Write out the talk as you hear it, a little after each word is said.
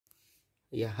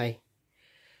Yeah, hi.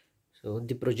 So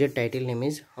the project title name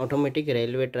is Automatic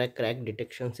Railway Track Crack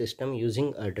Detection System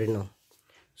using Arduino.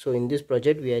 So in this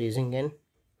project we are using an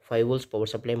 5 volts power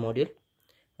supply module,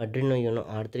 Arduino Uno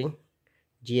R3,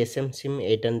 GSM SIM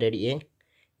 800A,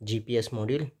 GPS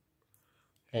module,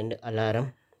 and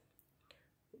alarm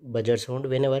buzzer sound.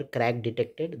 Whenever crack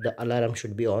detected, the alarm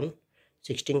should be on.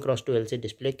 16x2 LCD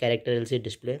display, character LCD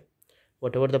display.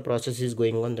 Whatever the process is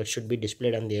going on, that should be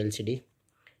displayed on the LCD.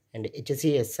 And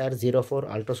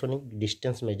HCSR04 ultrasonic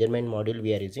distance measurement module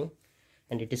we are using,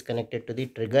 and it is connected to the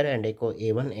trigger and echo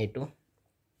A1 A2,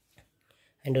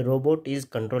 and a robot is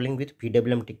controlling with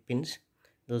PWM tick pins.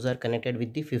 Those are connected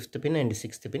with the 5th pin and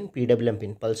 6th pin PWM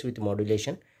pin, pulse width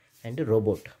modulation, and a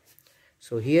robot.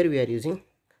 So here we are using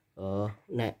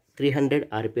 300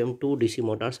 rpm 2 DC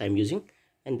motors I am using,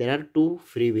 and there are 2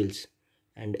 free wheels,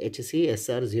 and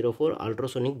HCSR04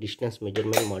 ultrasonic distance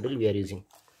measurement module we are using.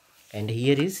 And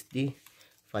here is the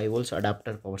 5 volts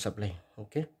adapter power supply.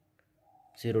 Okay,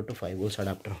 0 to 5 volts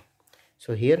adapter.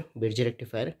 So here bridge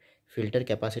rectifier, filter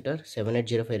capacitor,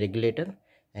 7805 regulator,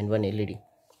 and one LED.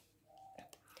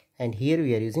 And here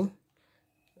we are using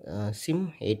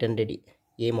SIM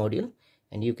 800A module,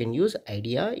 and you can use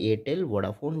Idea, Airtel,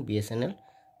 Vodafone, BSNL,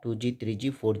 2G,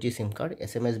 3G, 4G SIM card,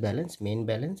 SMS balance, main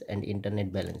balance, and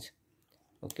internet balance.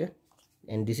 Okay,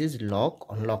 and this is lock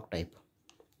unlock type.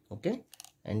 Okay,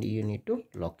 and you need to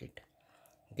lock it.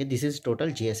 Okay, this is total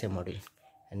GSM module.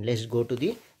 And let's go to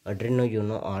the Arduino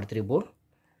Uno R3 board.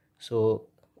 So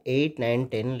 8, 9,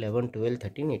 10, 11, 12,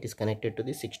 13, it is connected to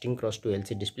the 16x2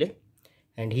 LCD display,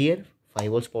 and here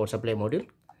 5 volts power supply module.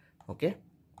 Okay,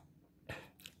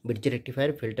 bridge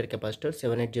rectifier, filter capacitor,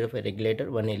 7805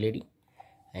 regulator, one LED,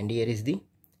 and here is the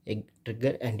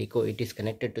trigger and echo. It is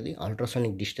connected to the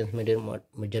ultrasonic distance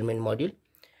measurement module.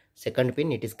 Second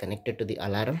pin, it is connected to the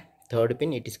alarm. Third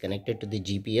pin, it is connected to the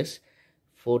GPS.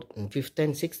 Fourth, fifth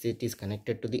and sixth, it is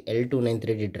connected to the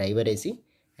L293D driver AC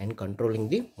and controlling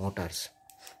the motors.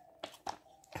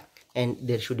 And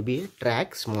there should be a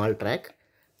track, small track.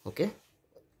 Okay,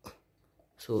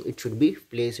 so it should be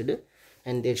placed,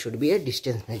 and there should be a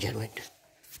distance measurement.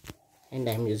 And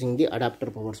I am using the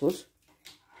adapter power source.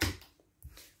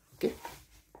 Okay,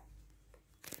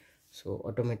 so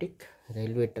automatic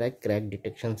railway track crack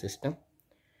detection system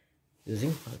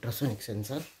using ultrasonic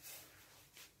sensor.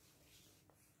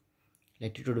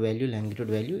 Latitude value, longitude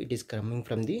value, it is coming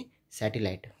from the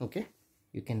satellite. Okay,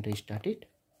 you can restart it.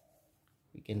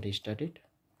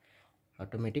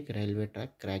 Automatic railway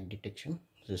track crack detection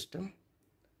system.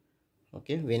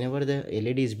 Okay, whenever the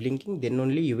LED is blinking, then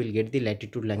only you will get the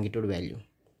latitude longitude value.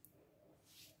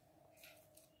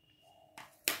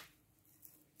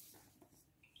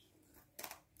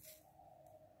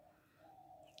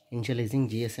 Initializing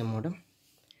GSM modem,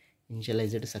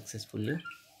 initialized successfully.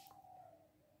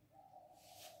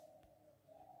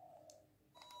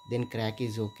 Then crack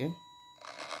is okay.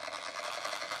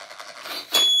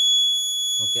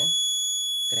 Okay,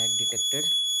 crack detected.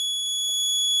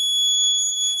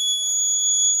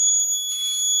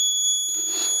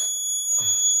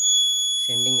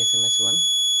 Sending SMS 1.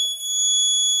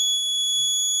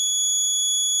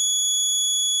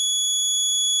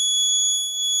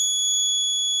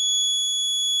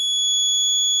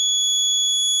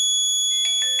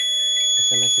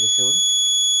 SMS received.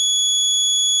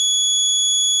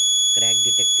 Crack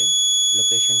detected.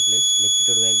 Location place,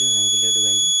 latitude value, longitude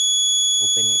value.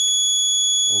 Open it.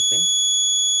 Open.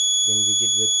 Then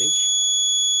visit web page.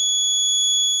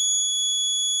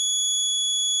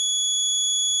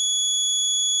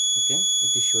 Okay,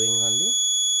 it is showing on the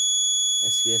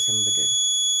svsembedded.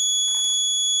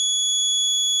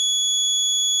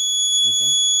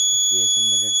 Okay,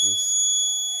 svsembedded place.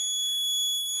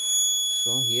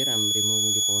 So here I am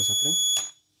removing the power supply,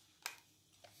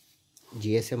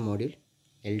 GSM module,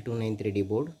 L293D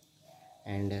board,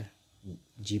 and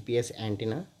GPS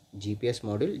antenna, GPS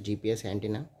module, GPS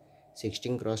antenna,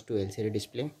 16x2 LCD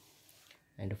display,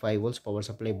 and 5 volts power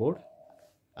supply board,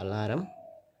 alarm,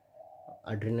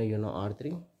 Arduino Uno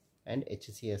R3, and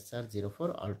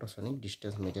HCSR04 ultrasonic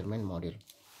distance measurement module.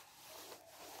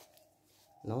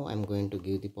 Now I am going to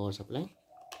give the power supply.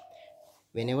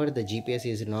 Whenever the GPS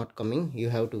is not coming, you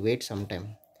have to wait some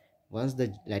time. Once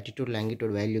the latitude longitude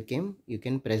value came, you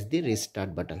can press the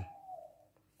restart button.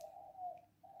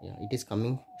 Yeah, it is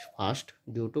coming fast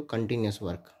due to continuous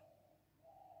work.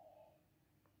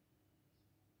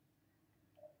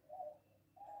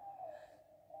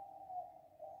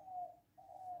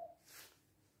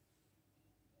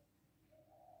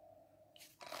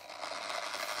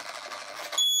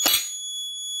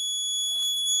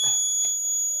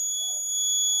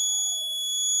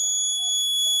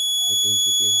 getting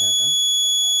GPS data.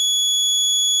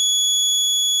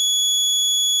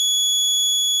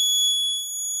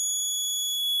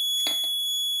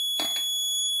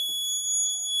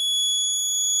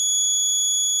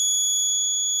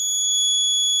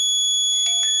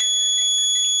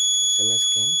 SMS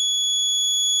came.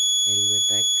 Railway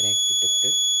track crack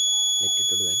detected.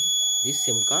 Latitude value. This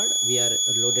SIM card, we are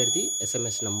loaded the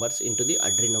SMS numbers into the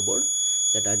Arduino board.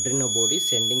 That Arduino board is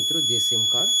sending through this SIM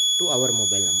card to our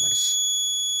mobile numbers.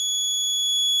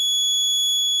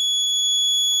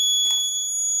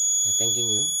 Yeah, thanking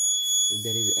you. If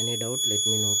there is any doubt, let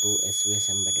me know to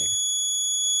svsembedded.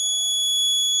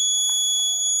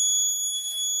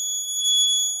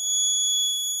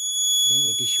 Then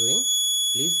it is showing,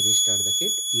 please restart the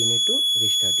kit. You need to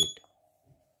restart it.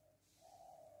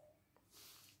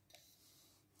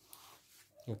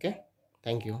 Okay,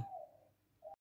 thank you.